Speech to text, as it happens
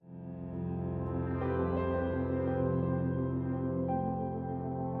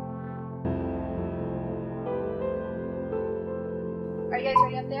you guys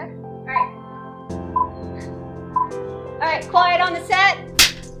ready up there? All right, quiet on the set.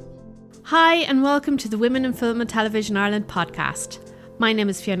 Hi, and welcome to the Women in Film and Television Ireland podcast. My name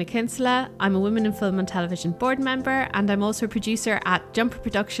is Fiona Kinsella. I'm a Women in Film and Television board member, and I'm also a producer at Jumper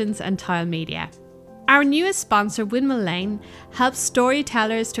Productions and Tile Media. Our newest sponsor, Windmill Lane, helps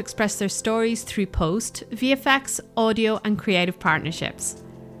storytellers to express their stories through post, VFX, audio, and creative partnerships.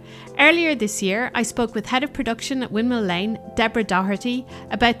 Earlier this year, I spoke with Head of Production at Windmill Lane, Deborah Doherty,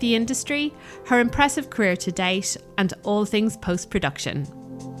 about the industry, her impressive career to date, and all things post-production.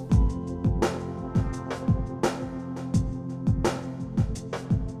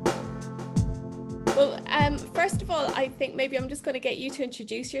 First of all, I think maybe I'm just going to get you to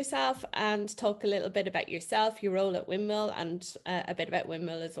introduce yourself and talk a little bit about yourself, your role at Windmill, and a bit about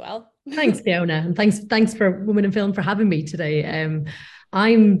Windmill as well. Thanks, Fiona, and thanks for Women in Film for having me today.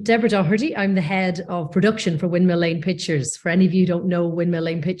 I'm Deborah Doherty. I'm the head of production for Windmill Lane Pictures. For any of you who don't know, Windmill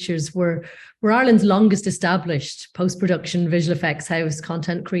Lane Pictures, we're Ireland's longest established post-production visual effects house,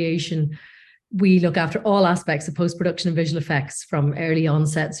 content creation. We look after all aspects of post-production and visual effects, from early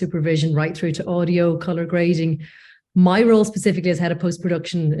onset supervision right through to audio, color grading. My role specifically as head of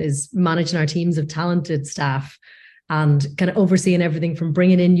post-production is managing our teams of talented staff and kind of overseeing everything from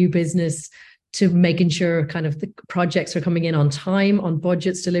bringing in new business to making sure kind of the projects are coming in on time, on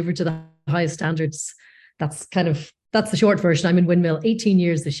budgets, delivered to the highest standards. That's the short version. I'm in Windmill 18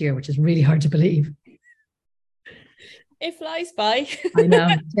 years this year, which is really hard to believe. It flies by. I know,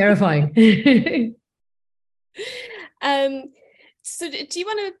 terrifying. So do you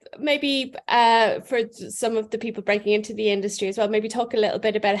want to maybe, for some of the people breaking into the industry as well, maybe talk a little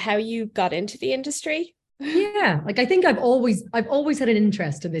bit about how you got into the industry? Yeah, I think I've always had an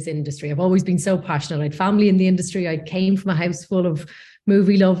interest in this industry. I've always been so passionate. I had family in the industry. I came from a house full of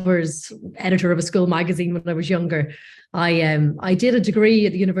movie lovers, editor of a school magazine when I was younger. I did a degree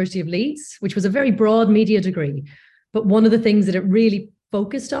at the University of Leeds, which was a very broad media degree. But one of the things that it really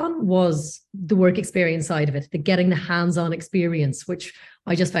focused on was the work experience side of it, the getting the hands-on experience, which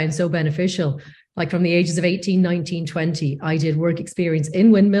I just found so beneficial. Like from the ages of 18, 19, 20, I did work experience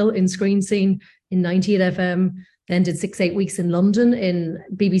in Windmill, in Screen Scene, in 98 FM, then did 6-8 weeks in London, in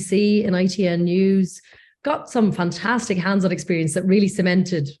BBC, in ITN News, got some fantastic hands-on experience that really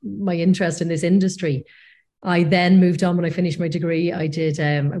cemented my interest in this industry. I then moved on when I finished my degree. I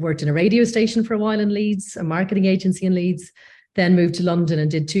worked in a radio station for a while in Leeds, a marketing agency in Leeds, then moved to London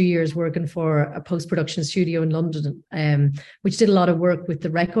and did 2 years working for a post-production studio in London, which did a lot of work with the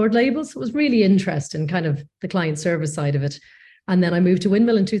record labels. It was really interesting, kind of the client service side of it. And then I moved to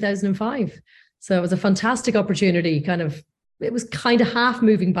Windmill in 2005. So it was a fantastic opportunity. It was kind of half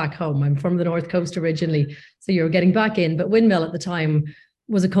moving back home. I'm from the North Coast originally, so you're getting back in. But Windmill at the time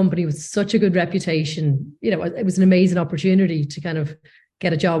was a company with such a good reputation. You know, it was an amazing opportunity to kind of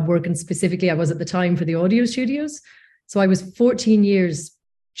get a job working specifically. I was at the time for the audio studios. So I was 14 years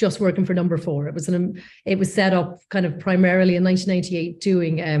just working for Number 4. It was set up kind of primarily in 1998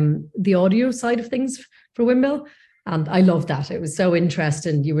 doing the audio side of things for Windmill. And I loved that. It was so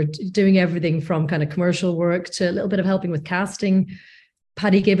interesting. You were doing everything from kind of commercial work to a little bit of helping with casting.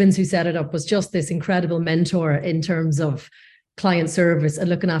 Paddy Gibbons, who set it up, was just this incredible mentor in terms of client service and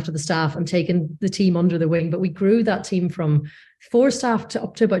looking after the staff and taking the team under the wing. But we grew that team from 4 staff to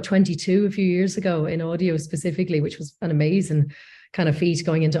up to about 22 a few years ago in audio specifically, which was an amazing kind of feat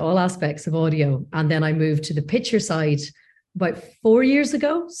going into all aspects of audio. And then I moved to the picture side about 4 years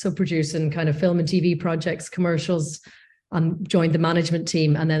ago. So producing kind of film and TV projects, commercials, and joined the management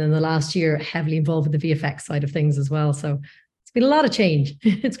team. And then in the last year, heavily involved with the VFX side of things as well. So it's been a lot of change.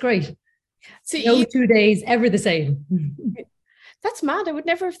 It's great. So no 2 days, ever the same. That's mad. I would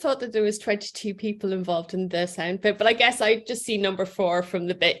never have thought that there was 22 people involved in the sound bit, but I guess I just see Number 4 from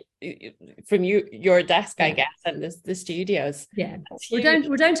the bit from your desk, I guess, and the studios. Yeah, we're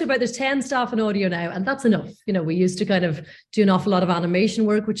down to about, there's 10 staff in audio now, and that's enough. You know, we used to kind of do an awful lot of animation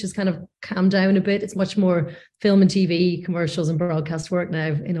work, which has kind of calmed down a bit. It's much more film and TV, commercials, and broadcast work now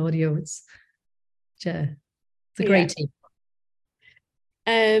in audio. It's a great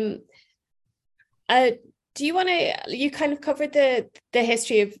team. Do you want to, you kind of covered the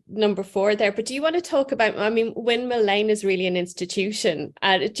history of Number 4 there, but do you want to talk about, I mean, Windmill Lane is really an institution.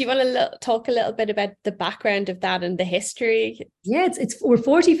 Do you want to talk a little bit about the background of that and the history? Yeah, we're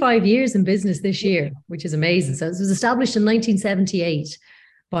 45 years in business this year, which is amazing. So it was established in 1978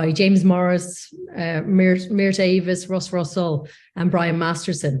 by James Morris, Myrte Avis, Russ Russell, and Brian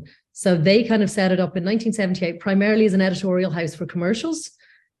Masterson. So they kind of set it up in 1978, primarily as an editorial house for commercials.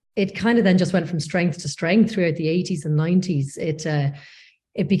 It kind of then just went from strength to strength throughout the 80s and 90s.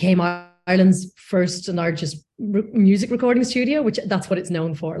 It became Ireland's first and largest music recording studio, which that's what it's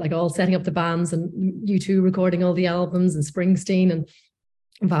known for, like all setting up the bands and U2 recording all the albums and Springsteen and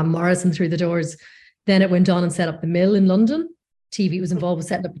Van Morrison through the doors. Then it went on and set up the Mill in London. TV was involved with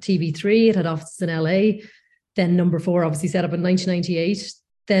setting up TV3. It had offices in LA. Then Number 4 obviously set up in 1998.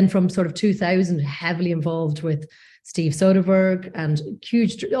 Then from sort of 2000, heavily involved with Steve Soderbergh and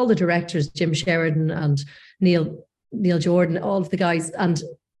all the directors, Jim Sheridan and Neil Jordan, all of the guys. And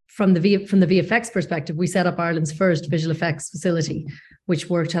from the VFX perspective, we set up Ireland's first visual effects facility, which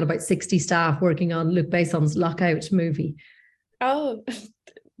had about 60 staff working on Luc Besson's Lockout movie. Oh,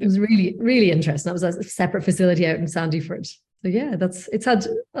 it was really, really interesting. That was a separate facility out in Sandyford. So yeah, it's had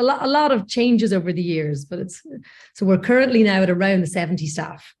a lot of changes over the years, but so we're currently now at around the 70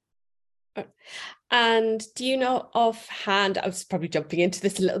 staff. And do you know offhand, I was probably jumping into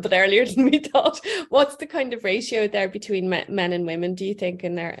this a little bit earlier than we thought, what's the kind of ratio there between men and women, do you think,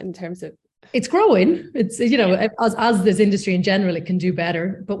 in terms of? It's growing. It's, as this industry in general, it can do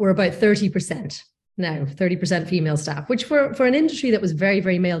better, but we're about 30% now, 30% female staff, which for an industry that was very,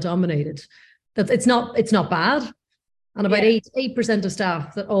 very male dominated, it's not bad. And about 8% of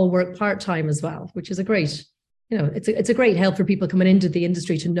staff that all work part-time as well, which is a great, it's a great help for people coming into the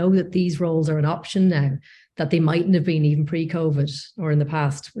industry to know that these roles are an option now that they mightn't have been even pre-COVID or in the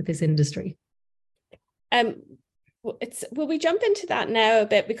past with this industry. Will we jump into that now a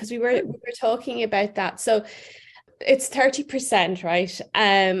bit, because we were talking about that. So it's 30%, right?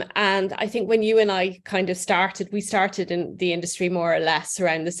 And I think when you and I kind of we started in the industry more or less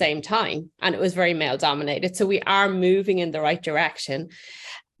around the same time, and it was very male dominated. So we are moving in the right direction.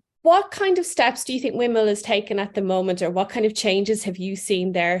 What kind of steps do you think Windmill has taken at the moment, or what kind of changes have you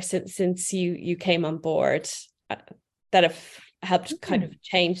seen there since you came on board that have helped kind of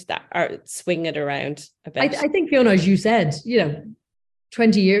change that or swing it around a bit? I think, Fiona, as you said,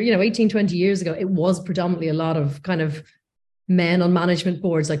 20 years ago, it was predominantly a lot of kind of men on management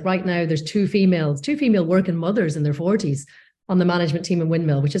boards. Like right now, there's two female working mothers in their 40s on the management team in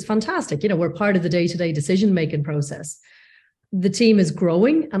Windmill, which is fantastic. We're part of the day-to-day decision-making process. The team is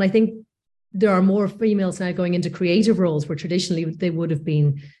growing, and I think there are more females now going into creative roles where traditionally they would have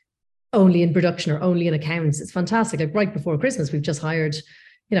been only in production or only in accounts. It's fantastic. Like right before Christmas, we've just hired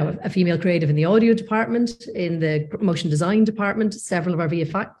a female creative in the audio department, in the motion design department. Several of our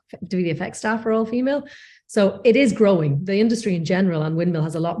VFX staff are all female. So it is growing. The industry in general and Windmill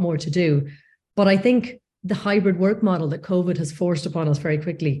has a lot more to do. But I think the hybrid work model that COVID has forced upon us very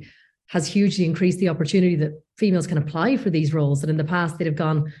quickly has hugely increased the opportunity that females can apply for these roles. That in the past they'd have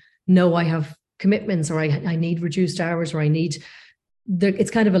gone, no, I have commitments, or I need reduced hours, or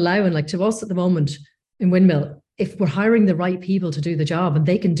it's kind of allowing, like to us at the moment in Windmill, if we're hiring the right people to do the job and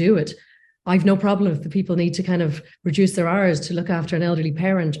they can do it, I've no problem if the people need to kind of reduce their hours to look after an elderly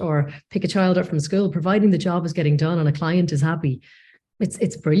parent or pick a child up from school, providing the job is getting done and a client is happy.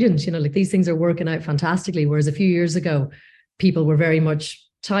 It's brilliant. Like these things are working out fantastically. Whereas a few years ago, people were very much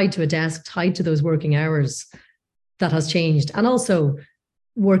tied to a desk, tied to those working hours. That has changed. And also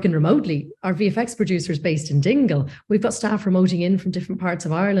working remotely. Our VFX producers based in Dingle, we've got staff remoting in from different parts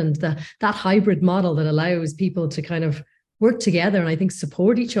of Ireland. That hybrid model that allows people to kind of work together and I think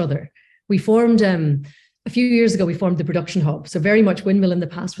support each other. We formed, a few years ago, we formed the production hub. So very much Windmill in the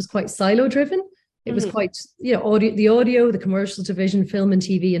past was quite silo driven. It was quite, the audio, the commercial division, film and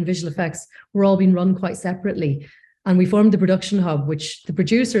TV and visual effects were all being run quite separately. And we formed the production hub, which the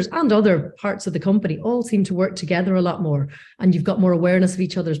producers and other parts of the company all seem to work together a lot more. And you've got more awareness of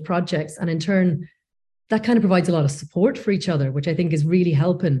each other's projects. And in turn, that kind of provides a lot of support for each other, which I think is really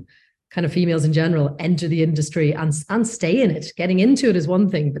helping kind of females in general enter the industry and stay in it. Getting into it is one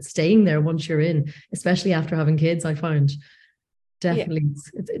thing, but staying there once you're in, especially after having kids, I find definitely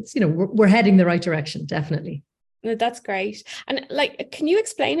it's we're heading the right direction, definitely. No, that's great. And can you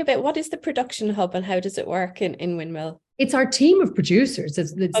explain a bit, what is the production hub and how does it work in Windmill? It's our team of producers.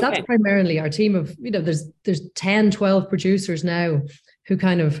 That's primarily our team of, there's 10, 12 producers now who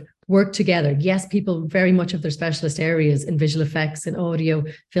kind of work together. Yes, people very much of their specialist areas in visual effects, in audio,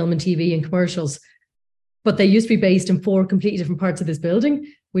 film and TV and commercials, but they used to be based in 4 completely different parts of this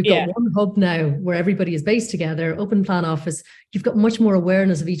building. We've got one hub now where everybody is based together, open plan office. You've got much more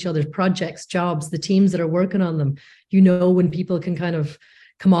awareness of each other's projects, jobs, the teams that are working on them. When people can kind of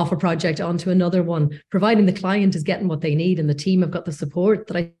come off a project onto another one, providing the client is getting what they need and the team have got the support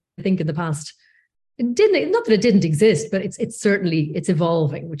that I think in the past, not that it didn't exist, but it's certainly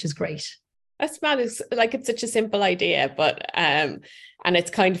evolving, which is great. That's mad. It's such a simple idea, but and it's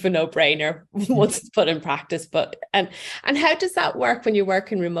kind of a no-brainer once it's put in practice. But and how does that work when you're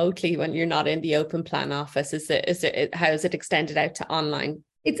working remotely, when you're not in the open plan office? How is it extended out to online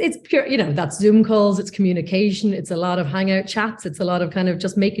It's pure, that's Zoom calls, it's communication, it's a lot of hangout chats, it's a lot of kind of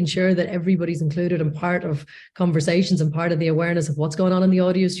just making sure that everybody's included and part of conversations and part of the awareness of what's going on in the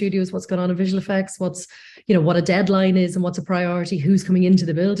audio studios, what's going on in visual effects, what's, what a deadline is and what's a priority, who's coming into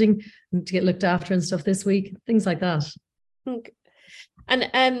the building to get looked after and stuff this week, things like that. Okay.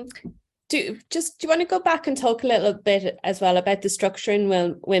 And do you want to go back and talk a little bit as well about the structure in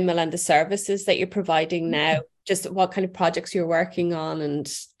Windmill and the services that you're providing now? Just what kind of projects you're working on and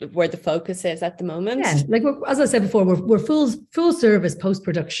where the focus is at the moment? Yeah, like as I said before, we're full service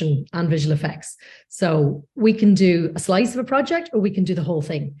post-production and visual effects. So we can do a slice of a project or we can do the whole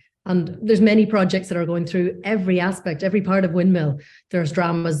thing. And there's many projects that are going through every aspect, every part of Windmill. There's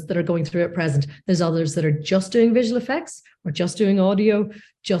dramas that are going through at present. There's others that are just doing visual effects or just doing audio,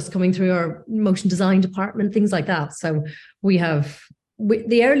 just coming through our motion design department, things like that. So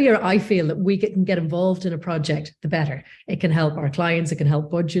the earlier I feel that we can get involved in a project, the better. It can help our clients, it can help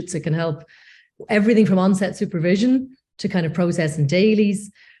budgets, it can help everything from on-set supervision to kind of processing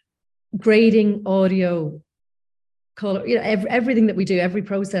dailies, grading, audio, color, everything that we do, every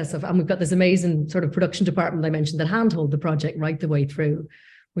process of, and we've got this amazing sort of production department I mentioned that handhold the project right the way through,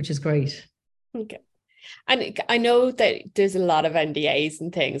 which is great. Okay. And I know that there's a lot of NDAs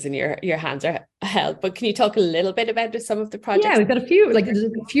and things and your hands are held, but can you talk a little bit about some of the projects? Yeah, we've got there's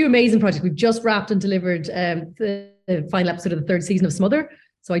a few amazing projects. We've just wrapped and delivered the final episode of the third season of Smother.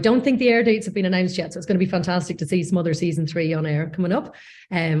 So I don't think the air dates have been announced yet. So it's going to be fantastic to see Smother season 3 on air coming up.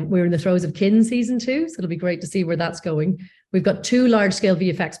 We're in the throes of Kin season 2. So it'll be great to see where that's going. We've got 2 large scale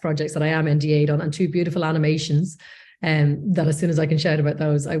VFX projects that I am NDA'd on and 2 beautiful animations. That as soon as I can shout about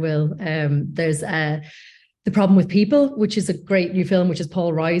those, I will. There's The Problem with People, which is a great new film, which is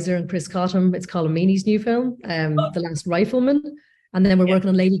Paul Reiser and Chris Cottam. It's Colin Meaney's new film, The Last Rifleman. And then we're working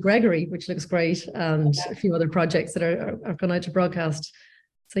on Lady Gregory, which looks great, and a few other projects that are going out to broadcast.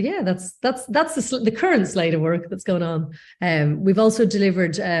 So yeah, that's the current slate of work that's going on. We've also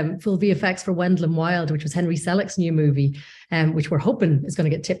delivered full VFX for Wendell and Wild, which was Henry Selick's new movie, which we're hoping is going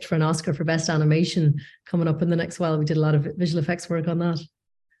to get tipped for an Oscar for Best Animation coming up in the next while. We did a lot of visual effects work on that.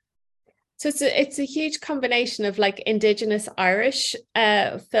 So it's a huge combination of like Indigenous Irish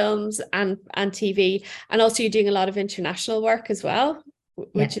films and TV, and also you're doing a lot of international work as well,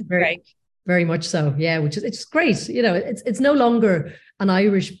 which is great. Very much so, yeah. It's great. It's no longer an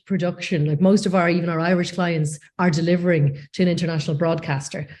Irish production. Like most of our Irish clients are delivering to an international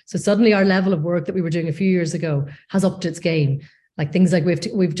broadcaster. So suddenly our level of work that we were doing a few years ago has upped its game. Like things like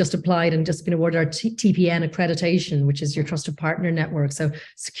we've just applied and just been awarded our TPN accreditation, which is your trusted partner network. So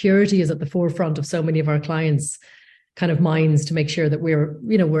security is at the forefront of so many of our clients' kind of minds to make sure that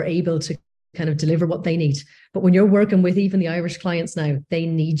we're able to kind of deliver what they need. But when you're working with even the Irish clients now, they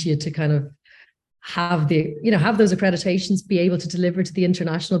need you to kind of have those accreditations, be able to deliver to the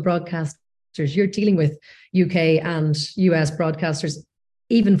international broadcasters. You're dealing with UK and US broadcasters,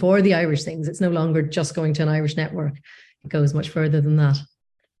 even for the Irish things. It's no longer just going to an Irish network. It goes much further than that.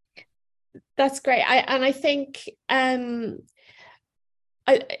 That's great. I think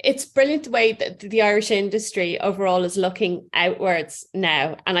it's brilliant the way that the Irish industry overall is looking outwards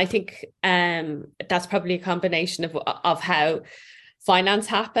now. And I think that's probably a combination of how finance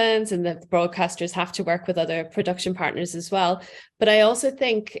happens and that the broadcasters have to work with other production partners as well. But I also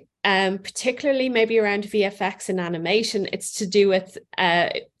think particularly maybe around VFX and animation, it's to do with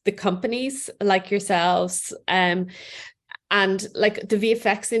the companies like yourselves and like the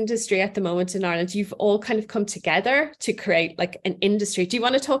VFX industry at the moment in Ireland. You've all kind of come together to create like an industry. Do you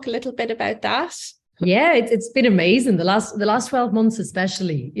want to talk a little bit about that? Yeah, it's been amazing. The last 12 months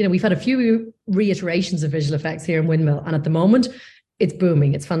especially, we've had a few reiterations of visual effects here in Windmill, and at the moment it's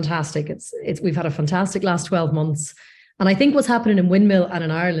booming. It's fantastic. We've had a fantastic last 12 months. And I think what's happening in Windmill and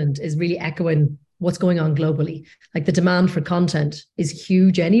in Ireland is really echoing what's going on globally. Like the demand for content is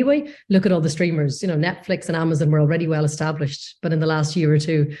huge anyway. Look at all the streamers, Netflix and Amazon were already well established, but in the last year or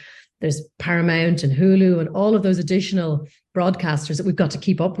two, there's Paramount and Hulu and all of those additional broadcasters that we've got to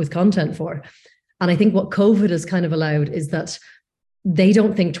keep up with content for. And I think what COVID has kind of allowed is that they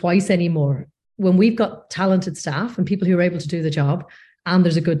don't think twice anymore. When we've got talented staff and people who are able to do the job and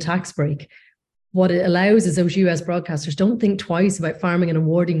there's a good tax break, what it allows is those US broadcasters don't think twice about farming and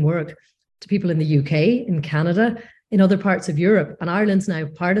awarding work to people in the UK, in Canada, in other parts of Europe. And Ireland's now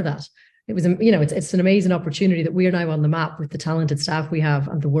part of that. It was, it's an amazing opportunity that we are now on the map with the talented staff we have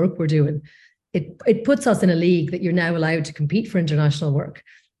and the work we're doing. It puts us in a league that you're now allowed to compete for international work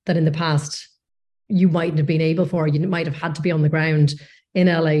that in the past you mightn't have been able for. You might have had to be on the ground in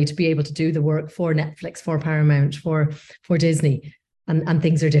LA to be able to do the work for Netflix, for Paramount, for Disney. And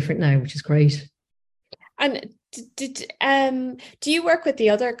things are different now, which is great. And Do you work with the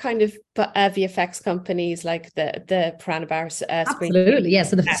other kind of VFX companies like the Coronavirus screen? Absolutely, yeah.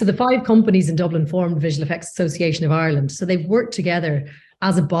 So the 5 companies in Dublin formed Visual Effects Association of Ireland. So they've worked together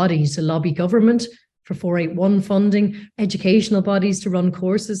as a body to lobby government for 481 funding, educational bodies to run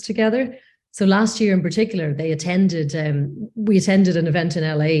courses together. So last year in particular, we attended an event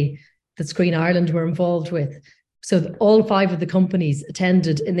in LA that Screen Ireland were involved with. So all 5 of the companies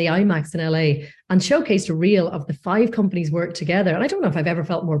attended in the IMAX in LA and showcased a reel of the 5 companies worked together. And I don't know if I've ever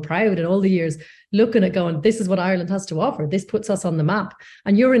felt more proud in all the years looking at going, this is what Ireland has to offer. This puts us on the map.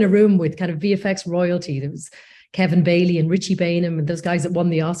 And you're in a room with kind of VFX royalty. There was Kevin Bailey and Richie Bainham and those guys that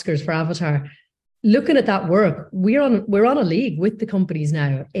won the Oscars for Avatar. Looking at that work, we're on a league with the companies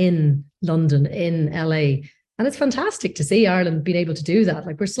now in London, in LA. And it's fantastic to see Ireland being able to do that.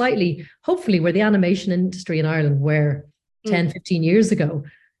 Like hopefully we're the animation industry in Ireland where 10, 15 years ago,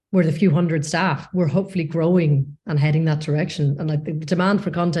 we're the few hundred staff. We're hopefully growing and heading that direction. And like the demand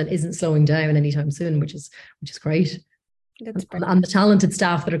for content isn't slowing down anytime soon, which is great. That's and the talented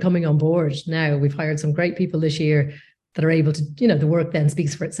staff that are coming on board now. We've hired some great people this year that are able to, the work then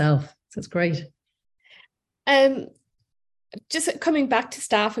speaks for itself. So it's great. Just coming back to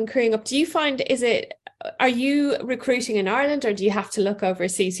staff and crewing up, do you find, are you recruiting in Ireland or do you have to look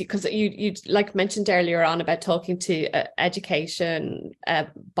overseas? Because you like mentioned earlier on about talking to education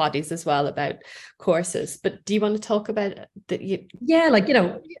bodies as well about courses, but do you want to talk about that?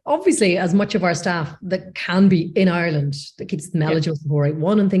 Yeah, obviously as much of our staff that can be in Ireland, that keeps them eligible for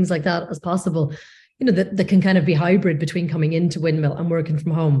 481 and things like that as possible, that can kind of be hybrid between coming into Windmill and working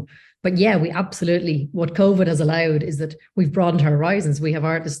from home. But yeah, we absolutely, what COVID has allowed is that we've broadened our horizons. We have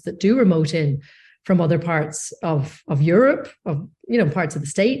artists that do remote in from other parts of Europe, of parts of the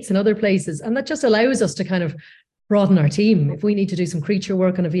States and other places. And that just allows us to kind of broaden our team. If we need to do some creature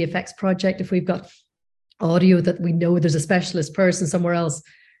work on a VFX project, if we've got audio that we know there's a specialist person somewhere else.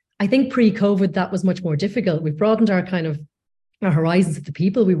 I think pre-COVID, that was much more difficult. We've broadened our horizons of the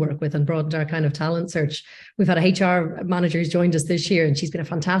people we work with and broadened our kind of talent search. We've had a HR manager who's joined us this year, and she's been a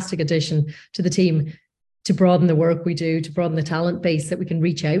fantastic addition to the team to broaden the work we do, to broaden the talent base that we can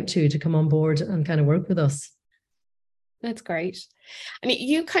reach out to come on board and kind of work with us. That's great. And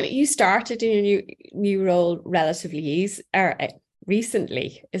you started in your new role relatively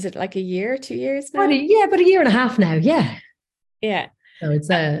recently. Is it like a year, 2 years now? But a year and a half now. Yeah. Yeah. So it's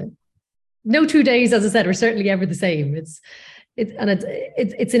no 2 days, as I said, we're certainly ever the same. It's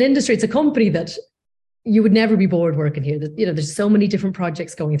an industry, it's a company that you would never be bored working here. That there's so many different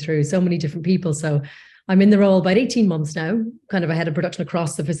projects going through, so many different people. So I'm in the role about 18 months now, kind of ahead of production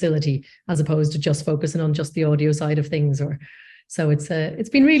across the facility, as opposed to just focusing on just the audio side of things. So it's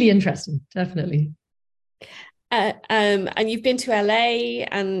been really interesting, definitely. And you've been to LA,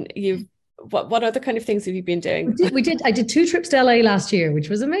 and what other kind of things have you been doing? I did 2 trips to LA last year, which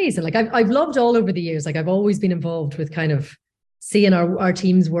was amazing. Like I've loved all over the years. Like I've always been involved with kind of seeing our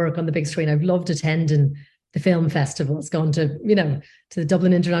teams work on the big screen. I've loved attending the film festivals, gone to, to the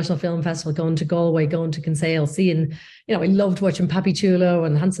Dublin International Film Festival, going to Galway, going to Kinsale, seeing, I loved watching Papi Chulo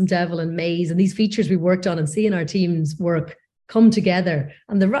and Handsome Devil and Maze and these features we worked on, and seeing our teams work come together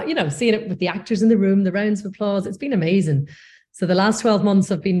and seeing it with the actors in the room, the rounds of applause. It's been amazing. So the last 12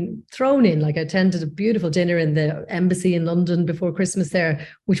 months I've been thrown in. Like I attended a beautiful dinner in the embassy in London before Christmas there,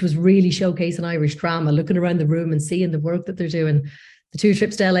 which was really showcasing Irish drama, looking around the room and seeing the work that they're doing. The 2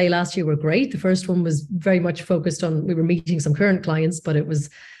 trips to LA last year were great. The first one was very much focused on, we were meeting some current clients, but it was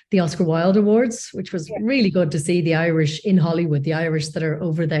the Oscar Wilde Awards, which was really good to see the Irish in Hollywood, the Irish that are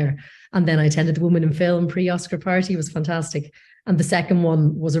over there. And then I attended the Women in Film pre-Oscar party. It was fantastic. And the second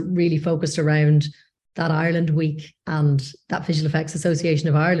one was really focused around that Ireland week and that Visual Effects Association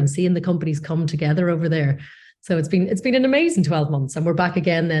of Ireland, seeing the companies come together over there. So it's been an amazing 12 months. And we're back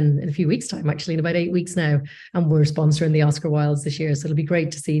again then in a few weeks' time, actually, in about 8 weeks now. And we're sponsoring the Oscar Wildes this year. So it'll be great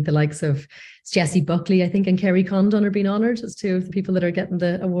to see the likes of Jessie Buckley, I think, and Kerry Condon are being honoured as 2 of the people that are getting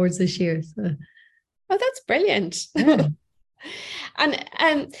the awards this year. So. Oh, that's brilliant. Yeah.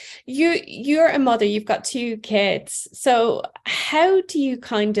 And you're a mother, you've got 2 kids. So how do you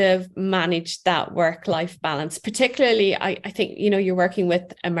kind of manage that work-life balance? Particularly, I think, you're working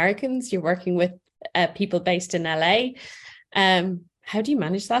with Americans, you're working with people based in LA. How do you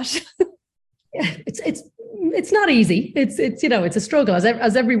manage that? Yeah, it's not easy. It's it's a struggle,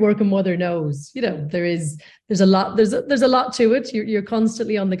 as every working mother knows. There's a lot to it. You're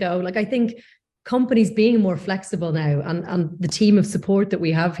constantly on the go. Like I think companies being more flexible now, and the team of support that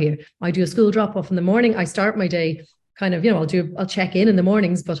we have here. I do a school drop off in the morning. I start my day kind of, I'll check in the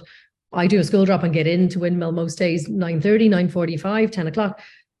mornings, but I do a school drop and get into Windmill most days 9:30, 9:45, 10 o'clock.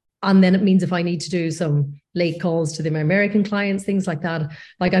 And then it means if I need to do some late calls to my American clients, things like that,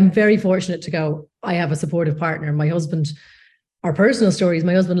 like I'm very fortunate to go, I have a supportive partner. My husband, our personal stories,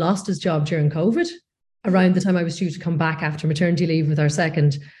 my husband lost his job during COVID around the time I was due to come back after maternity leave with our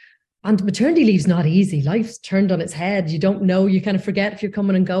second. And maternity leave's not easy. Life's turned on its head. You don't know, you kind of forget if you're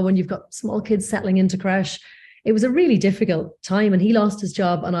coming and going. You've got small kids settling into crash. It was a really difficult time, and he lost his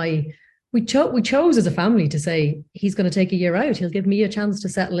job. And we chose as a family to say, he's going to take a year out. He'll give me a chance to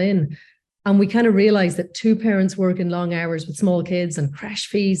settle in. And we kind of realized that two parents working long hours with small kids and crash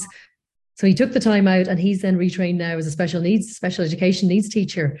fees. So he took the time out, and he's then retrained now as a special education needs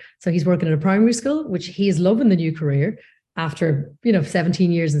teacher. So he's working in a primary school, which he is loving the new career after,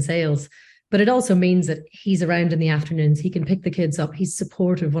 17 years in sales. But it also means that he's around in the afternoons. He can pick the kids up. He's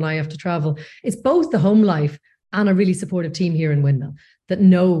supportive when I have to travel. It's both the home life and a really supportive team here in Windmill that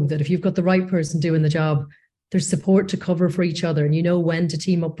know that if you've got the right person doing the job, there's support to cover for each other, and you know when to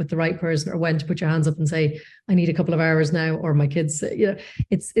team up with the right person or when to put your hands up and say, I need a couple of hours now, or my kids,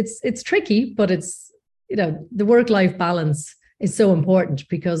 it's tricky, but it's, the work-life balance is so important,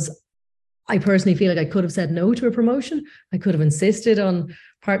 because I personally feel like I could have said no to a promotion. I could have insisted on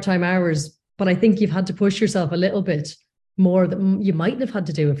part-time hours, but I think you've had to push yourself a little bit more than you mightn't have had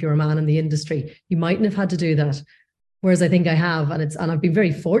to do if you're a man in the industry. You mightn't have had to do that. Whereas I think I have, and I've been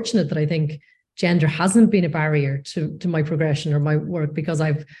very fortunate that I think gender hasn't been a barrier to my progression or my work, because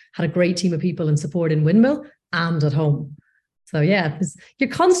I've had a great team of people and support in Windmill and at home. So yeah, you're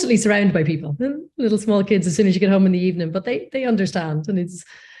constantly surrounded by people, little small kids as soon as you get home in the evening, but they understand. And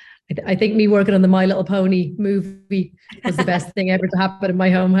I think me working on the My Little Pony movie was the best thing ever to happen in my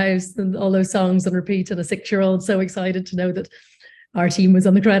home house, and all those songs on repeat, and a 6-year-old so excited to know that our team was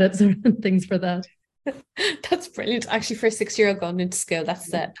on the credits and things for that. That's brilliant. Actually, for a 6-year-old going into school,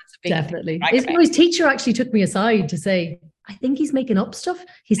 that's a big definitely. His teacher actually took me aside to say, I think he's making up stuff.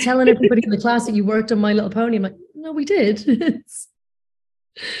 He's telling everybody in the class that you worked on My Little Pony. I'm like, no, we did.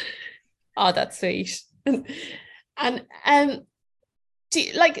 Oh, that's sweet. And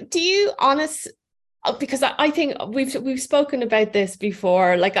do you honest, because I think we've spoken about this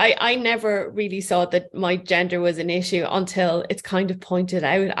before. Like I never really saw that my gender was an issue until it's kind of pointed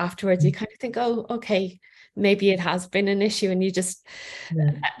out afterwards. You kind of think, oh, okay, maybe it has been an issue, and you just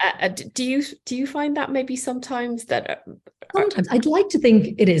do you find that maybe sometimes that sometimes I'd like to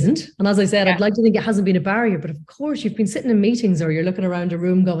think it isn't, and as I said, I'd like to think it hasn't been a barrier, but of course you've been sitting in meetings, or you're looking around a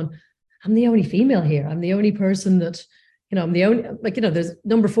room going, I'm the only female here, I'm the only person that, I'm the only, there's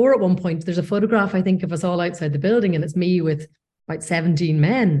number 4 at one point. There's a photograph, I think, of us all outside the building, and it's me with about 17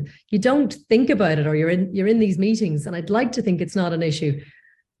 men. You don't think about it, or you're in these meetings, and I'd like to think it's not an issue,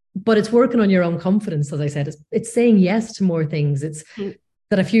 but it's working on your own confidence. As I said, it's saying yes to more things. It's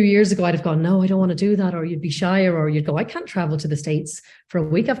that a few years ago I'd have gone, no, I don't want to do that, or you'd be shyer, or you'd go, I can't travel to the States for a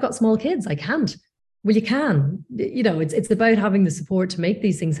week. I've got small kids. I can't. Well, you can. It's about having the support to make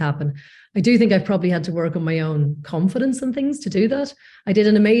these things happen. I do think I've probably had to work on my own confidence and things to do that. I did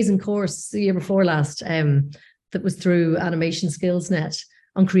an amazing course the year before last that was through Animation Skills Net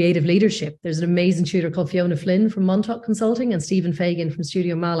on creative leadership. There's an amazing tutor called Fiona Flynn from Montauk Consulting and Stephen Fagan from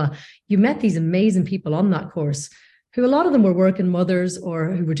Studio Mala. You met these amazing people on that course, who a lot of them were working mothers,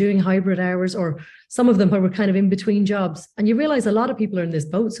 or who were doing hybrid hours, or some of them who were kind of in between jobs. And you realize a lot of people are in this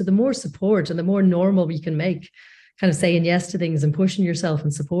boat. So the more support and the more normal we can make kind of saying yes to things and pushing yourself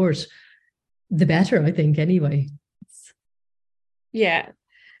and support, the better, I think, anyway. Yeah.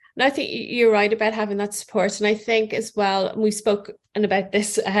 And I think you're right about having that support. And I think as well, and we spoke about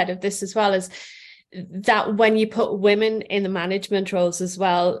this ahead of this as well, is that when you put women in the management roles as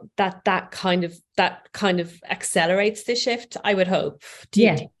well, that kind of accelerates the shift, I would hope. Do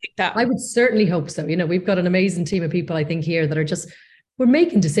you think that? I would certainly hope so. We've got an amazing team of people, I think, here that are we're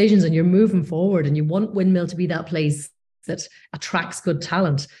making decisions, and you're moving forward, and you want Windmill to be that place that attracts good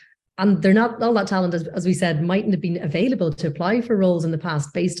talent. And they're not, all that talent, as we said, mightn't have been available to apply for roles in the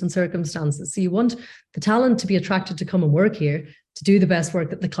past based on circumstances. So you want the talent to be attracted to come and work here, to do the best work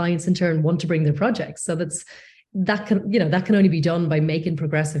that the clients in turn want to bring their projects. So that can only be done by making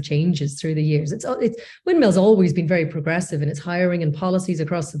progressive changes through the years. Windmill's always been very progressive in its hiring and policies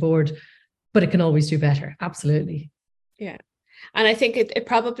across the board, but it can always do better. Absolutely. Yeah. And I think it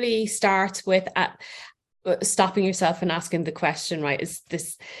probably starts with stopping yourself and asking the question, right? Is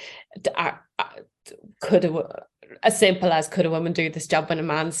this, as simple as, could a woman do this job when a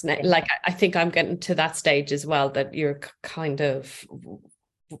man's like, I think I'm getting to that stage as well, that you're kind of,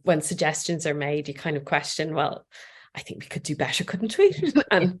 when suggestions are made, you kind of question, well, I think we could do better, couldn't we?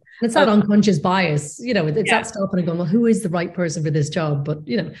 And it's that unconscious bias, it's that stopping and going, well, who is the right person for this job? But,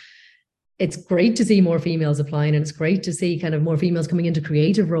 it's great to see more females applying, and it's great to see kind of more females coming into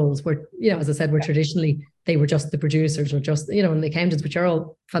creative roles where, as I said, where traditionally they were just the producers or just, and the accountants, which are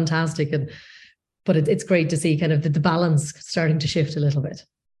all fantastic. But it's great to see kind of the balance starting to shift a little bit.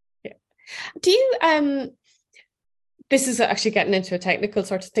 Yeah. Do you, this is actually getting into a technical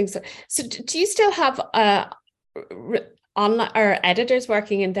sort of thing. So do you still have online or editors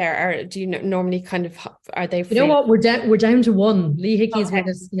working in there, or do you normally kind of, are they free? You know what, we're down to one. Lee Hickey is with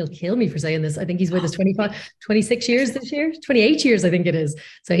us. He'll kill me for saying this. I think he's with us 26 years this year, 28 years I think it is.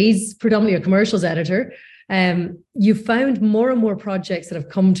 So he's predominantly a commercials editor. You've found more and more projects that have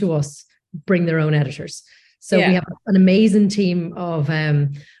come to us bring their own editors. So we have an amazing team of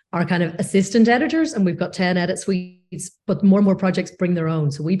our kind of assistant editors, and we've got 10 edit suites, but more and more projects bring their own.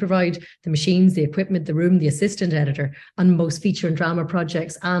 So we provide the machines, the equipment, the room, the assistant editor, and most feature and drama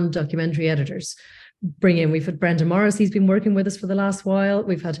projects and documentary editors bring in. We've had Brendan Morris, he's been working with us for the last while.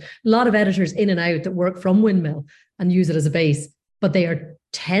 We've had a lot of editors in and out that work from Windmill and use it as a base, but they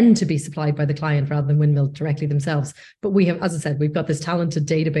tend to be supplied by the client rather than Windmill directly themselves. But we have, as I said, we've got this talented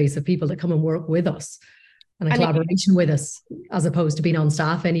database of people that come and work with us and a collaboration with us, as opposed to being on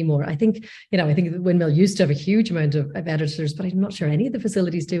staff anymore. I think Windmill used to have a huge amount of editors, but I'm not sure any of the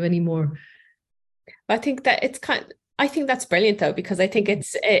facilities do anymore. I think that I think that's brilliant though, because I think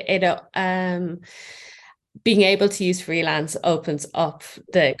being able to use freelance opens up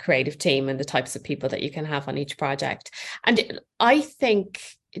the creative team and the types of people that you can have on each project. And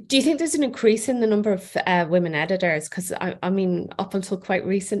do you think there's an increase in the number of women editors? Because I mean, up until quite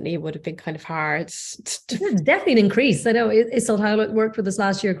recently, it would have been kind of hard. There's definitely an increase. I know Iseult Howlett worked with us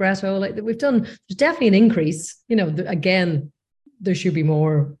last year, Greto, there's definitely an increase. Again, there should be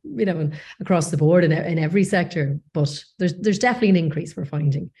more, across the board in every sector, but there's definitely an increase we're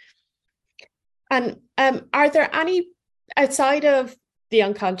finding. And are there any, outside of the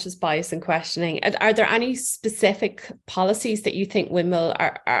unconscious bias and questioning, are there any specific policies that you think Windmill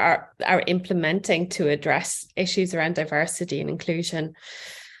are implementing to address issues around diversity and inclusion?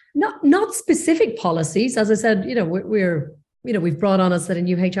 Not specific policies. As I said, we've brought on a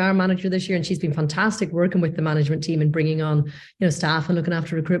new HR manager this year, and she's been fantastic working with the management team and bringing on, staff and looking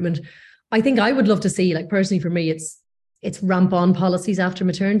after recruitment. I think I would love to see, personally for me, it's ramp on policies after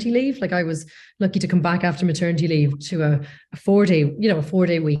maternity leave. I was lucky to come back after maternity leave to a 4-day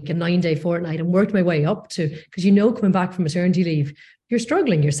week, a 9-day fortnight, and worked my way up to, because coming back from maternity leave, you're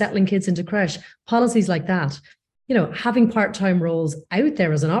struggling, you're settling kids into creche, policies like that. Having part-time roles out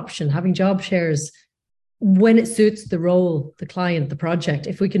there as an option, having job shares when it suits the role, the client, the project.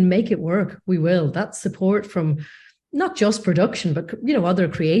 If we can make it work, we will. That's support from not just production, but other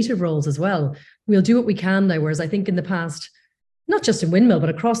creative roles as well. We'll do what we can now. Whereas I think in the past, not just in Windmill, but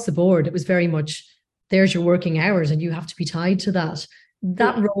across the board, it was very much, there's your working hours and you have to be tied to that.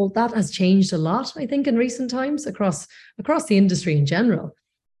 That role, that has changed a lot, I think, in recent times across the industry in general.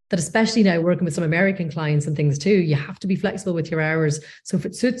 That especially now working with some American clients and things too, you have to be flexible with your hours. So if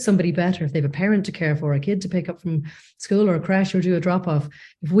it suits somebody better, if they have a parent to care for, a kid to pick up from school or a creche or do a drop off,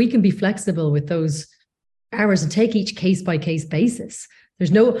 if we can be flexible with those hours and take each case by case basis.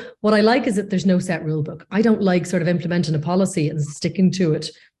 What I like is that there's no set rule book. I don't like sort of implementing a policy and sticking to it,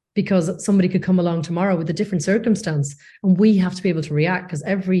 because somebody could come along tomorrow with a different circumstance and we have to be able to react, because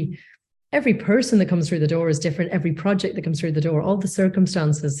every person that comes through the door is different. Every project that comes through the door, all the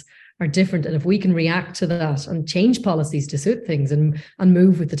circumstances are different. And if we can react to that and change policies to suit things and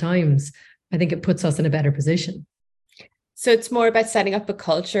move with the times, I think it puts us in a better position. So it's more about setting up a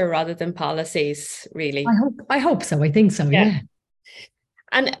culture rather than policies, really. I hope so. I think so. Yeah.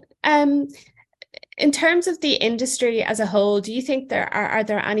 And in terms of the industry as a whole, do you think are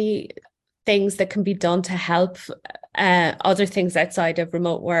there any things that can be done to help other things outside of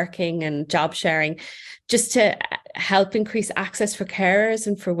remote working and job sharing, just to help increase access for carers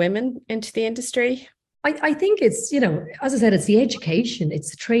and for women into the industry? I think it's, as I said, it's the education,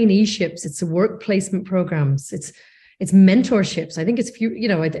 it's the traineeships, it's the work placement programs, it's mentorships. I think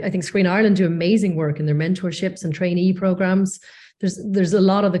I think Screen Ireland do amazing work in their mentorships and trainee programs. There's a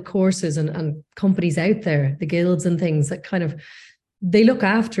lot of the courses and companies out there, the guilds and things that they look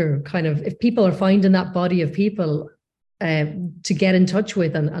after if people are finding that body of people to get in touch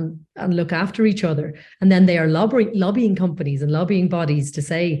with and look after each other. And then they are lobbying companies and lobbying bodies to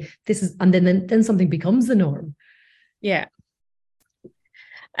say this is, and then something becomes the norm. Yeah.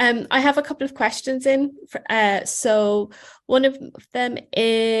 I have a couple of questions in. So one of them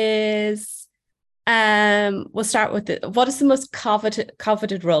is, we'll start with what is the most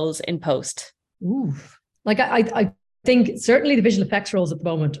coveted roles in post? Ooh, I think certainly the visual effects roles at the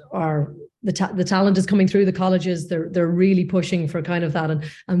moment are the talent is coming through the colleges. They're really pushing for kind of that.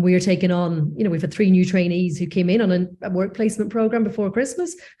 And we're taking on, you know, we've had 3 new trainees who came in on a work placement program before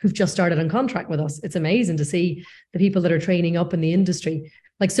Christmas who've just started on contract with us. It's amazing to see the people that are training up in the industry.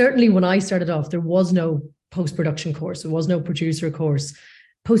 Like certainly when I started off, there was no post-production course. There was no producer course.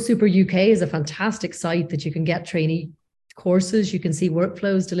 Post Super UK is a fantastic site that you can get trainee courses. You can see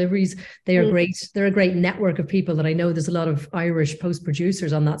workflows, deliveries. They are great. They're a great network of people that I know. There's a lot of Irish post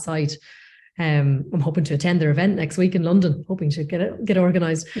producers on that site. I'm hoping to attend their event next week in London, hoping to get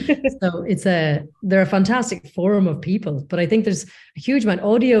organized. So they're a fantastic forum of people, but I think there's a huge amount.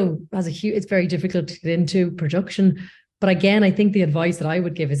 Audio has it's very difficult to get into production. But again, I think the advice that I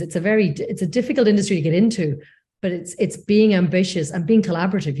would give is it's a difficult industry to get into, but it's being ambitious and being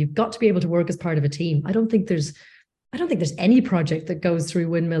collaborative. You've got to be able to work as part of a team. I don't think there's any project that goes through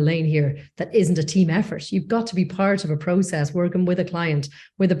Windmill Lane here that isn't a team effort. You've got to be part of a process, working with a client,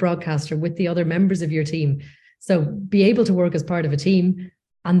 with a broadcaster, with the other members of your team. So be able to work as part of a team.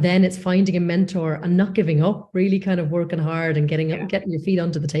 And then it's finding a mentor and not giving up, really kind of working hard and getting your feet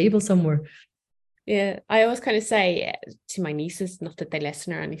onto the table somewhere. Yeah, I always kind of say to my nieces, not that they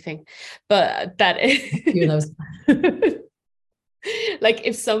listen or anything, but that like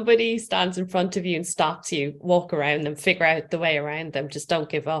if somebody stands in front of you and stops you, walk around them, figure out the way around them. Just don't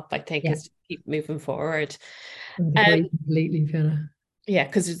give up. I think is keep moving forward. Completely, Fiona. Yeah,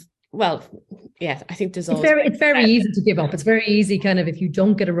 because I think there's always it's very easy to give up. It's very easy, kind of, if you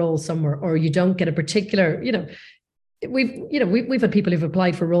don't get a role somewhere or you don't get a particular, we've had people who've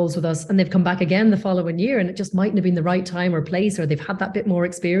applied for roles with us and they've come back again the following year, and it just mightn't have been the right time or place, or they've had that bit more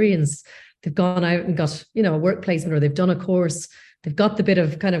experience. They've gone out and got, a work placement, or they've done a course. They've got the bit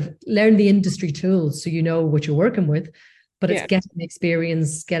of kind of learn the industry tools so you know what you're working with, but it's getting the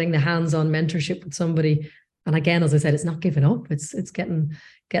experience, getting the hands-on mentorship with somebody. And again, as I said, it's not giving up. It's getting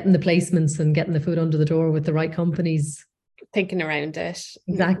the placements and getting the foot under the door with the right companies. Thinking around it.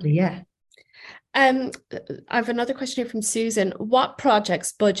 Exactly, yeah. I have another question here from Susan. What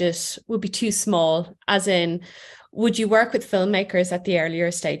projects budget would be too small? As in, would you work with filmmakers at the earlier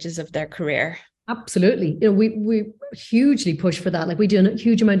stages of their career? Absolutely. We hugely push for that. Like, we do a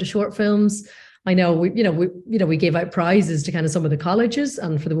huge amount of short films. I know we gave out prizes to kind of some of the colleges,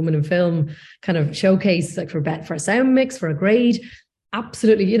 and for the Women in Film kind of showcase, like for a sound mix, for a grade.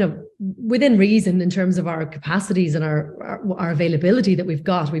 Absolutely, within reason in terms of our capacities and our availability that we've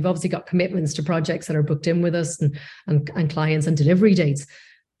got. We've obviously got commitments to projects that are booked in with us and clients and delivery dates.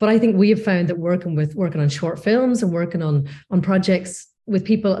 But I think we have found that working on short films and working on projects with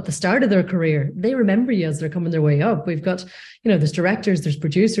people at the start of their career, they remember you as they're coming their way up. We've got, there's directors, there's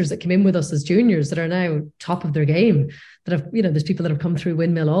producers that came in with us as juniors that are now top of their game, that have, there's people that have come through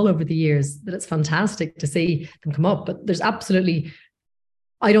Windmill all over the years, that it's fantastic to see them come up. But there's absolutely,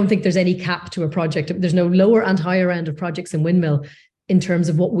 I don't think there's any cap to a project. There's no lower and higher end of projects in Windmill in terms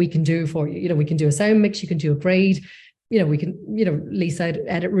of what we can do for you. We can do a sound mix, you can do a grade, we can, lease out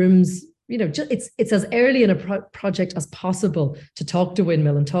edit rooms. It's as early in a project as possible to talk to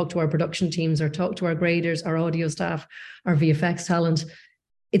Windmill and talk to our production teams, or talk to our graders, our audio staff, our VFX talent.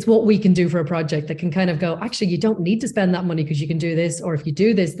 It's what we can do for a project that can kind of go, actually, you don't need to spend that money because you can do this, or if you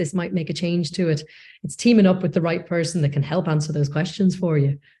do this, this might make a change to it. It's teaming up with the right person that can help answer those questions for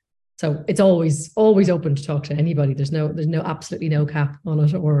you. So it's always open to talk to anybody. There's absolutely no cap on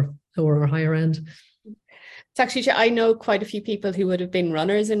it, or lower or higher end. It's actually, I know quite a few people who would have been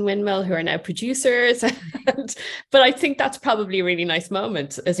runners in Windmill who are now producers, but I think that's probably a really nice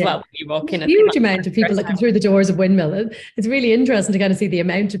moment as well when you walk in. A huge amount of people that come through the doors of Windmill. It's really interesting to kind of see the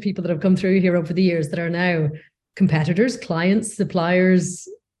amount of people that have come through here over the years that are now competitors, clients, suppliers.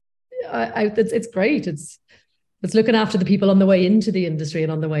 It's great. It's looking after the people on the way into the industry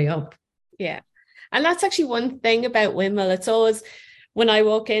and on the way up. Yeah, and that's actually one thing about Windmill. It's always, when I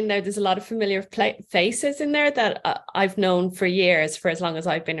walk in now, there's a lot of familiar faces in there that I've known for years, for as long as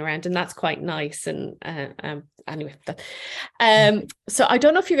I've been around, and that's quite nice. And anyway, so I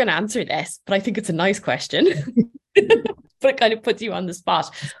don't know if you're going to answer this, but I think it's a nice question, but it kind of puts you on the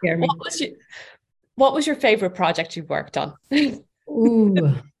spot. What was your favorite project you've worked on?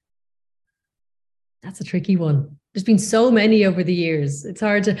 Ooh, that's a tricky one. There's been so many over the years. It's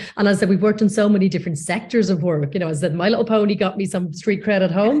hard to, and as I said, we've worked in so many different sectors of work. As I said, My Little Pony got me some street cred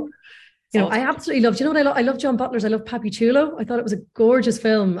at home. I absolutely loved, I love John Butler's, I love Papi Chulo. I thought it was a gorgeous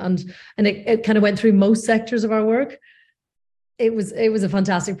film, and it kind of went through most sectors of our work. It was a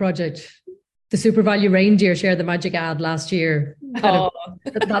fantastic project. The Super Value Reindeer shared the magic ad last year.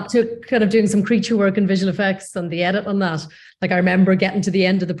 That took kind of doing some creature work and visual effects and the edit on that. Like, I remember getting to the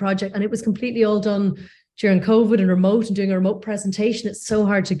end of the project and it was completely all done during COVID and remote and doing a remote presentation, it's so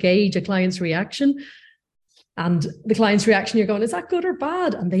hard to gauge a client's reaction. And the client's reaction, you're going, is that good or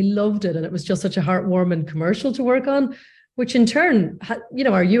bad? And they loved it. And it was just such a heartwarming commercial to work on, which in turn,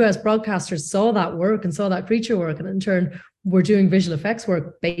 our US broadcasters saw that work and saw that creature work. And in turn, we're doing visual effects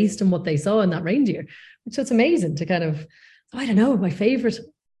work based on what they saw in that reindeer. So it's amazing to kind of, I don't know, my favorite.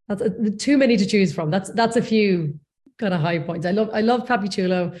 That's too many to choose from. That's a few kind of high points. I love Papi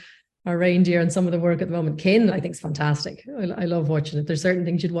Chulo, our reindeer, and some of the work at the moment. Kin, I think, is fantastic. I love watching it. There's certain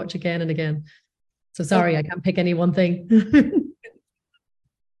things you'd watch again and again. So sorry, I can't pick any one thing.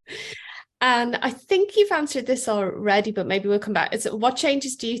 And I think you've answered this already, but maybe we'll come back. What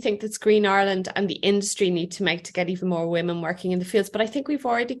changes do you think that Screen Ireland and the industry need to make to get even more women working in the fields? But I think we've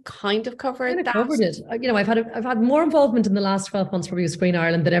already kind of covered that. Covered it. I've had more involvement in the last 12 months probably with Screen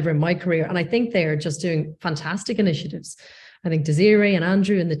Ireland than ever in my career. And I think they are just doing fantastic initiatives. I think Desiree and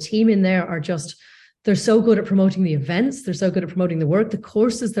Andrew and the team in there are just, they're so good at promoting the events. They're so good at promoting the work, the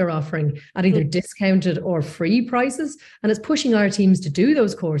courses they're offering at either discounted or free prices. And it's pushing our teams to do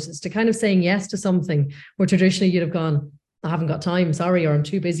those courses, to kind of saying yes to something where traditionally you'd have gone, I haven't got time, sorry, or I'm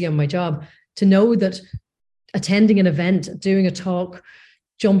too busy on my job. To know that attending an event, doing a talk,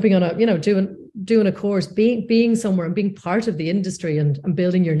 jumping on doing a course, being somewhere and being part of the industry and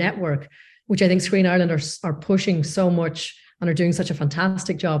building your network, which I think Screen Ireland are pushing so much and are doing such a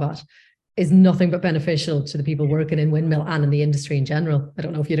fantastic job at, is nothing but beneficial to the people working in Windmill and in the industry in general. I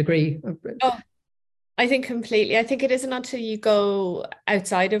don't know if you'd agree. Oh, I think completely. I think it isn't until you go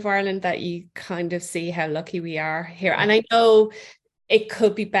outside of Ireland that you kind of see how lucky we are here. And I know it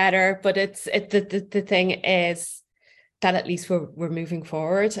could be better, but the thing is that at least we're moving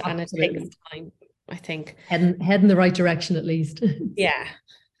forward. Absolutely. And it takes time, I think. Head in the right direction at least. Yeah.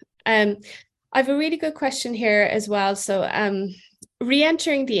 I have a really good question here as well. So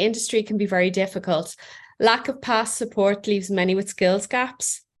re-entering the industry can be very difficult. Lack of past support leaves many with skills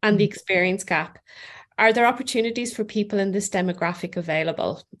gaps and the experience gap. Are there opportunities for people in this demographic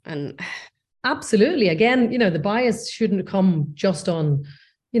available? And absolutely. Again, the bias shouldn't come just on,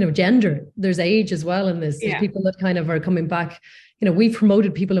 gender. There's age as well in this. There's people that kind of are coming back. We've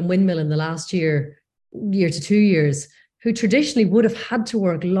promoted people in Windmill in the last year to 2 years, who traditionally would have had to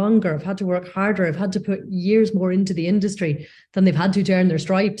work longer, have had to work harder, have had to put years more into the industry than they've had to earn their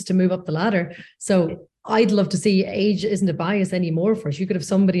stripes to move up the ladder. So I'd love to see age isn't a bias anymore for us. You could have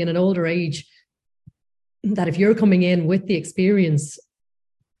somebody in an older age that if you're coming in with the experience,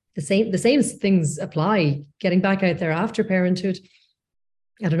 the same things apply. Getting back out there after parenthood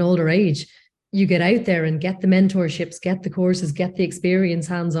at an older age, you get out there and get the mentorships, get the courses, get the experience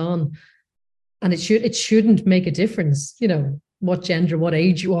hands-on. And it shouldn't make a difference, what gender, what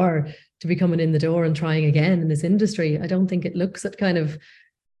age you are to be coming in the door and trying again in this industry. I don't think it looks at kind of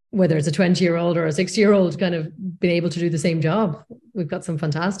whether it's a 20-year-old or a 60-year-old kind of being able to do the same job. We've got some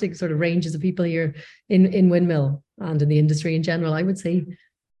fantastic sort of ranges of people here in Windmill and in the industry in general, I would say.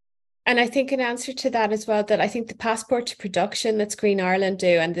 And I think in answer to that as well, that I think the passport to production that Screen Ireland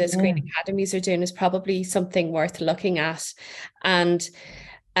do and the Screen Academies are doing is probably something worth looking at. And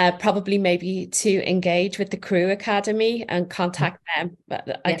probably maybe to engage with the Crew Academy and contact them.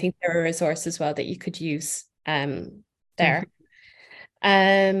 But I think there are resources as well that you could use there.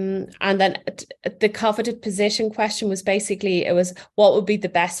 And then the coveted position question was basically, it was what would be the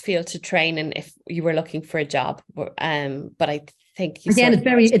best field to train in if you were looking for a job. But I think again,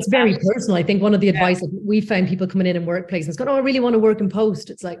 it's very personal. I think one of the advice that we found people coming in workplaces going, I really want to work in post.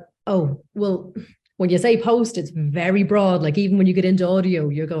 It's like, oh, well, when you say post, it's very broad. Like even when you get into audio,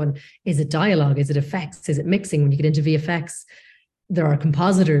 you're going, is it dialogue? Is it effects? Is it mixing? When you get into VFX, there are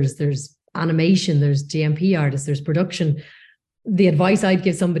compositors, there's animation, there's DMP artists, there's production. The advice I'd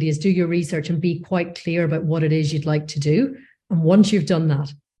give somebody is do your research and be quite clear about what it is you'd like to do. And once you've done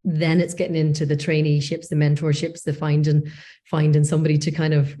that, then it's getting into the traineeships, the mentorships, the finding somebody to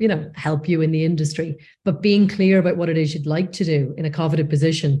kind of, help you in the industry. But being clear about what it is you'd like to do in a coveted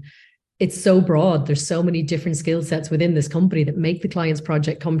position. It's so broad. There's so many different skill sets within this company that make the client's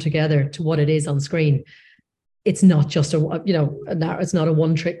project come together to what it is on screen. It's not just it's not a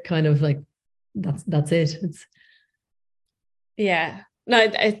one trick kind of like, that's it. I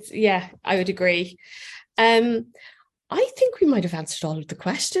would agree. I think we might have answered all of the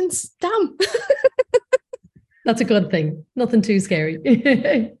questions. Damn. That's a good thing. Nothing too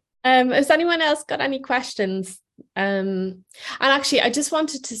scary. Has anyone else got any questions? And actually, I just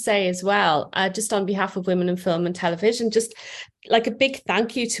wanted to say as well, just on behalf of Women in Film and Television, just like a big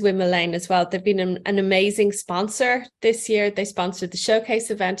thank you to Women Lane as well. They've been an amazing sponsor this year. They sponsored the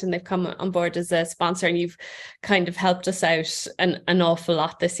showcase event and they've come on board as a sponsor, and you've kind of helped us out an awful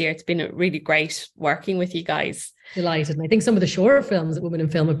lot this year. It's been really great working with you guys. Delighted. And I think some of the short films that Women in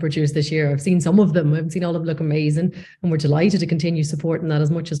Film have produced this year, I've seen some of them. I haven't seen all of them, look amazing. And we're delighted to continue supporting that as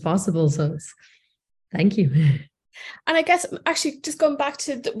much as possible. So thank you. And I guess actually just going back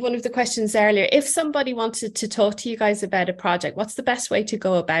to one of the questions earlier, if somebody wanted to talk to you guys about a project, what's the best way to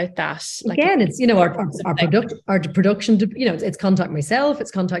go about that? Like, again, it's, our production, it's contact myself,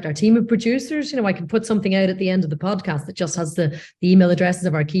 it's contact our team of producers. I can put something out at the end of the podcast that just has the email addresses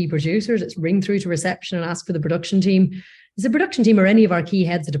of our key producers. It's ring through to reception and ask for the production team. Is the production team or any of our key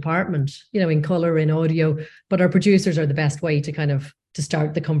heads of department, in color, in audio, but our producers are the best way to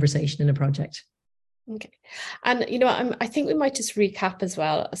start the conversation in a project. Okay. And, I think we might just recap as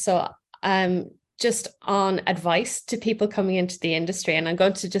well. So just on advice to people coming into the industry, and I'm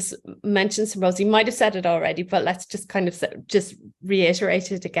going to just mention some roles. You might have said it already, but let's just kind of just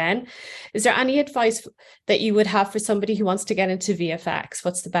reiterate it again. Is there any advice that you would have for somebody who wants to get into VFX?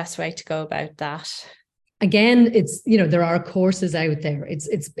 What's the best way to go about that? Again, it's, there are courses out there.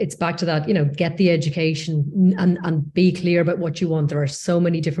 It's back to that, get the education and be clear about what you want. There are so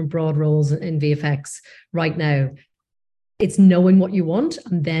many different broad roles in VFX right now. It's knowing what you want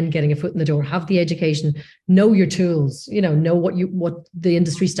and then getting a foot in the door. Have the education, know your tools, know what the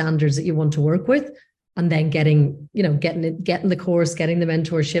industry standards that you want to work with, and then getting the course, getting the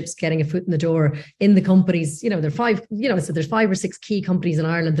mentorships, getting a foot in the door in the companies. There's 5 or 6 key companies in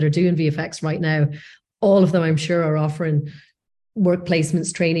Ireland that are doing VFX right now. All of them, I'm sure, are offering work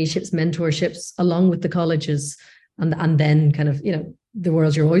placements, traineeships, mentorships, along with the colleges. And then kind of, the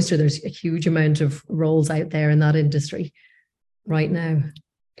world's your oyster. There's a huge amount of roles out there in that industry right now.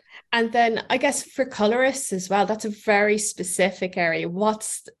 And then I guess for colorists as well, that's a very specific area.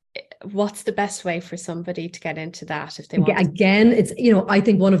 What's the best way for somebody to get into that if they want? Again, it's, I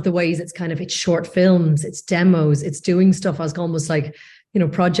think one of the ways it's short films, it's demos, it's doing stuff as almost like,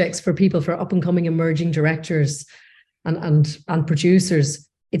 projects for people, for up and coming emerging directors and producers.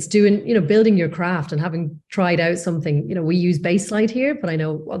 It's doing, building your craft and having tried out something. We use Baselight here, but I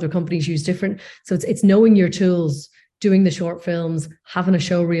know other companies use different. So it's knowing your tools, doing the short films, having a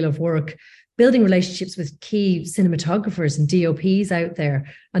show reel of work, building relationships with key cinematographers and DOPs out there,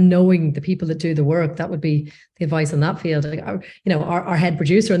 and knowing the people that do the work. That would be the advice on that field. Our head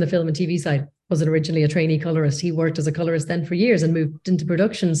producer on the film and TV side wasn't originally a trainee colorist. He worked as a colorist then for years and moved into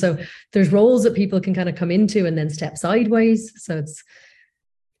production. So there's roles that people can kind of come into and then step sideways. So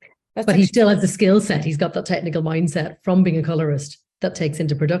but he still has the skill set. He's got that technical mindset from being a colorist that takes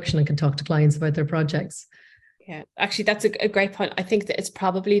into production and can talk to clients about their projects. Yeah, actually, that's a great point. I think that it's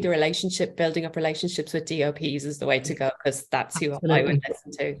probably building up relationships with DOPs is the way to go, because that's who I would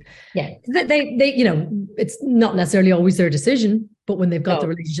listen to. Yeah, they it's not necessarily always their decision, but when they've got the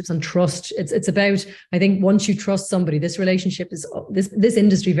relationships and trust, it's about, I think once you trust somebody, this relationship is, this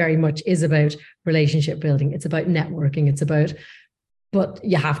industry very much is about relationship building. It's about networking. But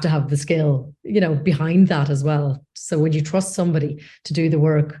you have to have the skill, behind that as well. So when you trust somebody to do the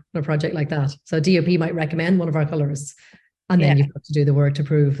work on a project like that, so a DOP might recommend one of our colorists, and then you've got to do the work to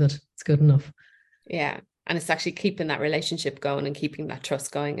prove that it's good enough. Yeah. And it's actually keeping that relationship going and keeping that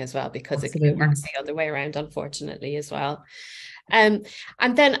trust going as well, because Absolutely. It works the other way around, unfortunately, as well. And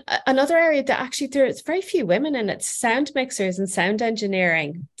then another area that actually there's very few women in it, sound mixers and sound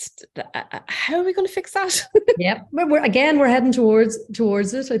engineering. How are we going to fix that? Yeah, we're heading towards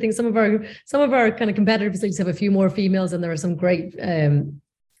it. I think some of our kind of competitive facilities have a few more females, and there are some great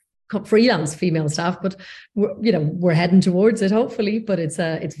freelance female staff, but we're heading towards it, hopefully. But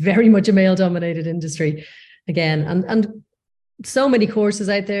it's very much a male dominated industry again, and so many courses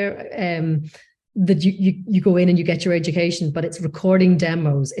out there that you go in and you get your education, but it's recording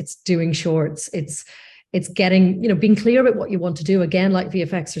demos, it's doing shorts, it's getting, being clear about what you want to do. Again, like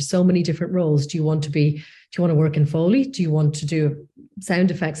VFX, there's so many different roles. Do you want to work in Foley? Do you want to do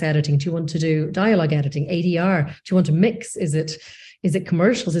sound effects editing? Do you want to do dialogue editing, ADR? Do you want to mix? Is it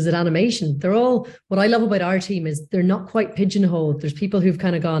commercials? Is it animation? They're all, what I love about our team is they're not quite pigeonholed. There's people who've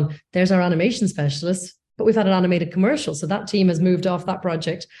kind of gone, there's our animation specialist, but we've had an animated commercial. So that team has moved off that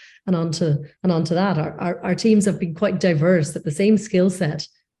project and onto that. Our teams have been quite diverse, at the same skill set.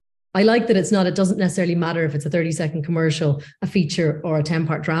 I like that it doesn't necessarily matter if it's a 30-second commercial, a feature, or a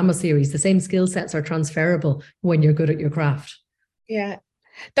 10-part drama series. The same skill sets are transferable when you're good at your craft. Yeah.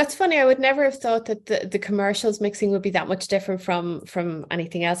 That's funny. I would never have thought that the commercials mixing would be that much different from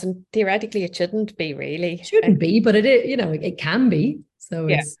anything else. And theoretically, it shouldn't be, really. It shouldn't be, but it can be. So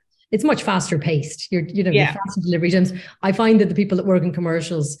it's much faster paced. You're faster delivery times. I find that the people that work in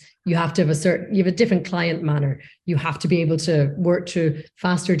commercials, you have to have you have a different client manner. You have to be able to work to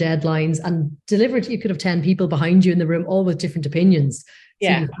faster deadlines and deliver. You could have 10 people behind you in the room, all with different opinions. So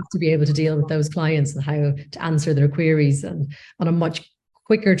you have to be able to deal with those clients and how to answer their queries and on a much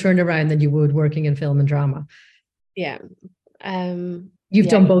quicker turnaround than you would working in film and drama. Yeah. You've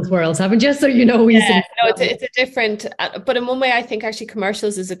done both worlds, haven't you? So it's a different, but in one way, I think actually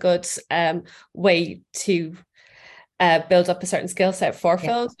commercials is a good way to build up a certain skill set for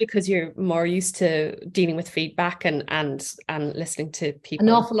films, because you're more used to dealing with feedback and listening to people.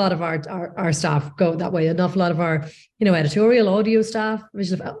 An awful lot of our staff go that way. An awful lot of our, editorial, audio staff,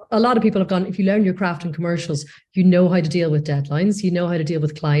 a lot of people have gone, if you learn your craft in commercials, you know how to deal with deadlines, you know how to deal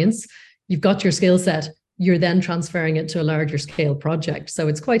with clients, you've got your skill set, you're then transferring it to a larger scale project. So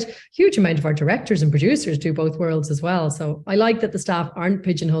it's quite a huge amount of our directors and producers do both worlds as well. So I like that the staff aren't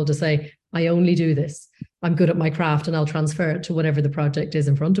pigeonholed to say, I only do this. I'm good at my craft and I'll transfer it to whatever the project is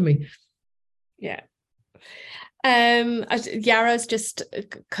in front of me. Yeah. Yara's just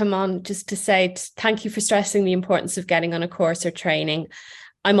come on just to say thank you for stressing the importance of getting on a course or training.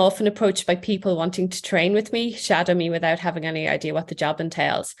 I'm often approached by people wanting to train with me, shadow me without having any idea what the job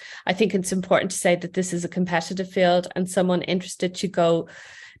entails. I think it's important to say that this is a competitive field and someone interested should go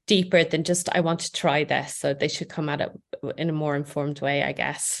deeper than just, I want to try this. So they should come at it in a more informed way, I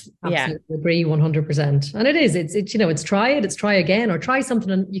guess. Absolutely agree 100%. And it's try again, or try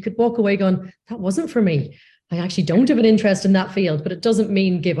something and you could walk away going, that wasn't for me. I actually don't have an interest in that field, but it doesn't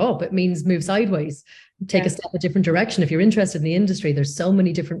mean give up. It means move sideways. Take a step a different direction. If you're interested in the industry, there's so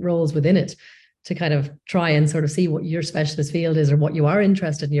many different roles within it to kind of try and sort of see what your specialist field is or what you are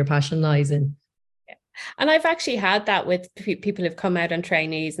interested in, your passion lies in. Yeah. And I've actually had that with people who've come out on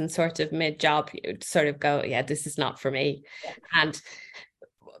trainees and sort of mid-job sort of go, yeah, this is not for me. Yeah. And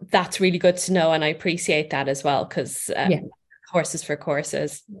that's really good to know. And I appreciate that as well, because horses for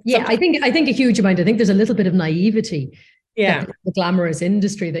courses. Yeah, I think a huge amount. I think there's a little bit of naivety. Yeah, the glamorous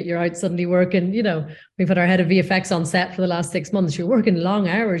industry that you're out suddenly working, we've had our head of VFX on set for the last 6 months. You're working long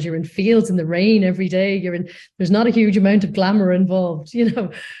hours, you're in fields in the rain every day. There's not a huge amount of glamour involved,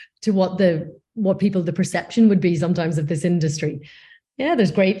 to what the perception would be sometimes of this industry. Yeah,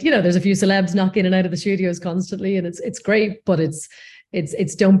 there's great, there's a few celebs knocking in and out of the studios constantly, and it's great, but it's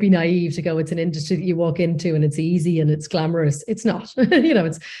don't be naive to go, it's an industry that you walk into and it's easy and it's glamorous. It's not.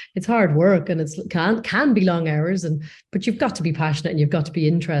 It's hard work and it's can be long hours, but you've got to be passionate and you've got to be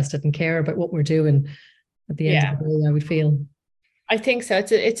interested and care about what we're doing at the end of the day, I would feel. I think so.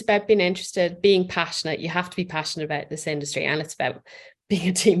 It's about being interested, being passionate. You have to be passionate about this industry, and it's about being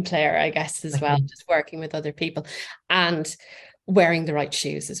a team player, I guess, as well, just working with other people and wearing the right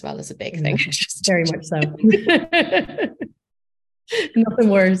shoes as well is a big thing. Very much so. Nothing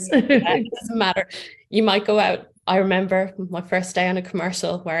worse. It doesn't matter. You might go out. I remember my first day on a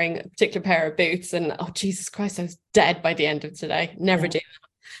commercial wearing a particular pair of boots, and oh Jesus Christ, I was dead by the end of today. Never do.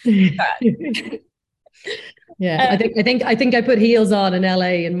 Yeah, I think I put heels on in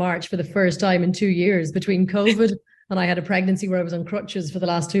LA in March for the first time in 2 years between COVID and I had a pregnancy where I was on crutches for the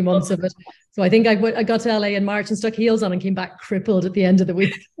last 2 months of it. So I think I got to LA in March and stuck heels on and came back crippled at the end of the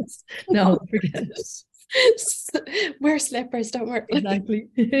week. No, forget it. Wear slippers, don't worry. Exactly.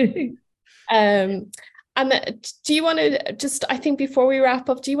 And do you want to just, I think before we wrap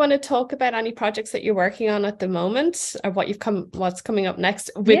up, do you want to talk about any projects that you're working on at the moment, or what's coming up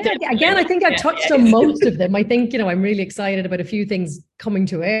next? Again, I think I've touched on most of them. I think, I'm really excited about a few things coming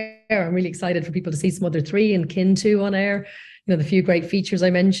to air. I'm really excited for people to see Smothered 3 and Kin 2 on air. The few great features I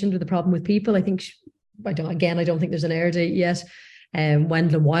mentioned with The Problem with People. I think, I don't think there's an air date yet.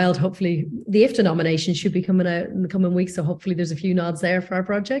 Wendell and Wild, hopefully the IFTA nomination should be coming out in the coming weeks. So hopefully there's a few nods there for our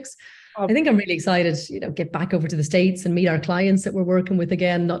projects. I think I'm really excited, get back over to the States and meet our clients that we're working with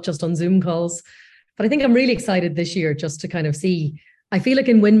again, not just on Zoom calls. But I think I'm really excited this year just to kind of see, I feel like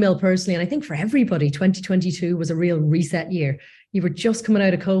in Windmill personally, and I think for everybody, 2022 was a real reset year. You were just coming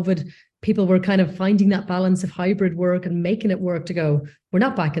out of COVID. People were kind of finding that balance of hybrid work and making it work to go, we're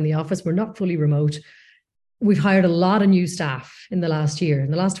not back in the office, we're not fully remote. We've hired a lot of new staff in the last year, in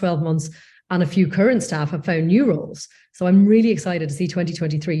the last 12 months, and a few current staff have found new roles. So I'm really excited to see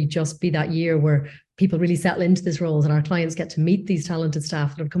 2023 just be that year where people really settle into these roles and our clients get to meet these talented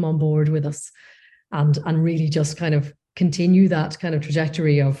staff that have come on board with us and really just kind of continue that kind of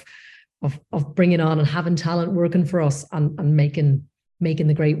trajectory of bringing on and having talent working for us and making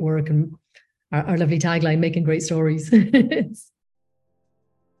the great work, and our lovely tagline, making great stories.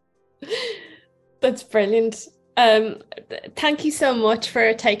 That's brilliant. Thank you so much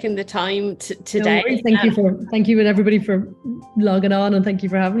for taking the time today. No worries. Thank you and everybody for logging on, and thank you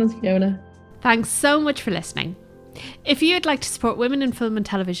for having us, Fiona. Thanks so much for listening. If you would like to support Women in Film and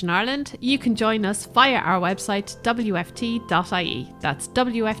Television Ireland, you can join us via our website wft.ie. That's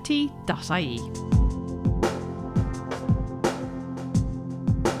wft.ie.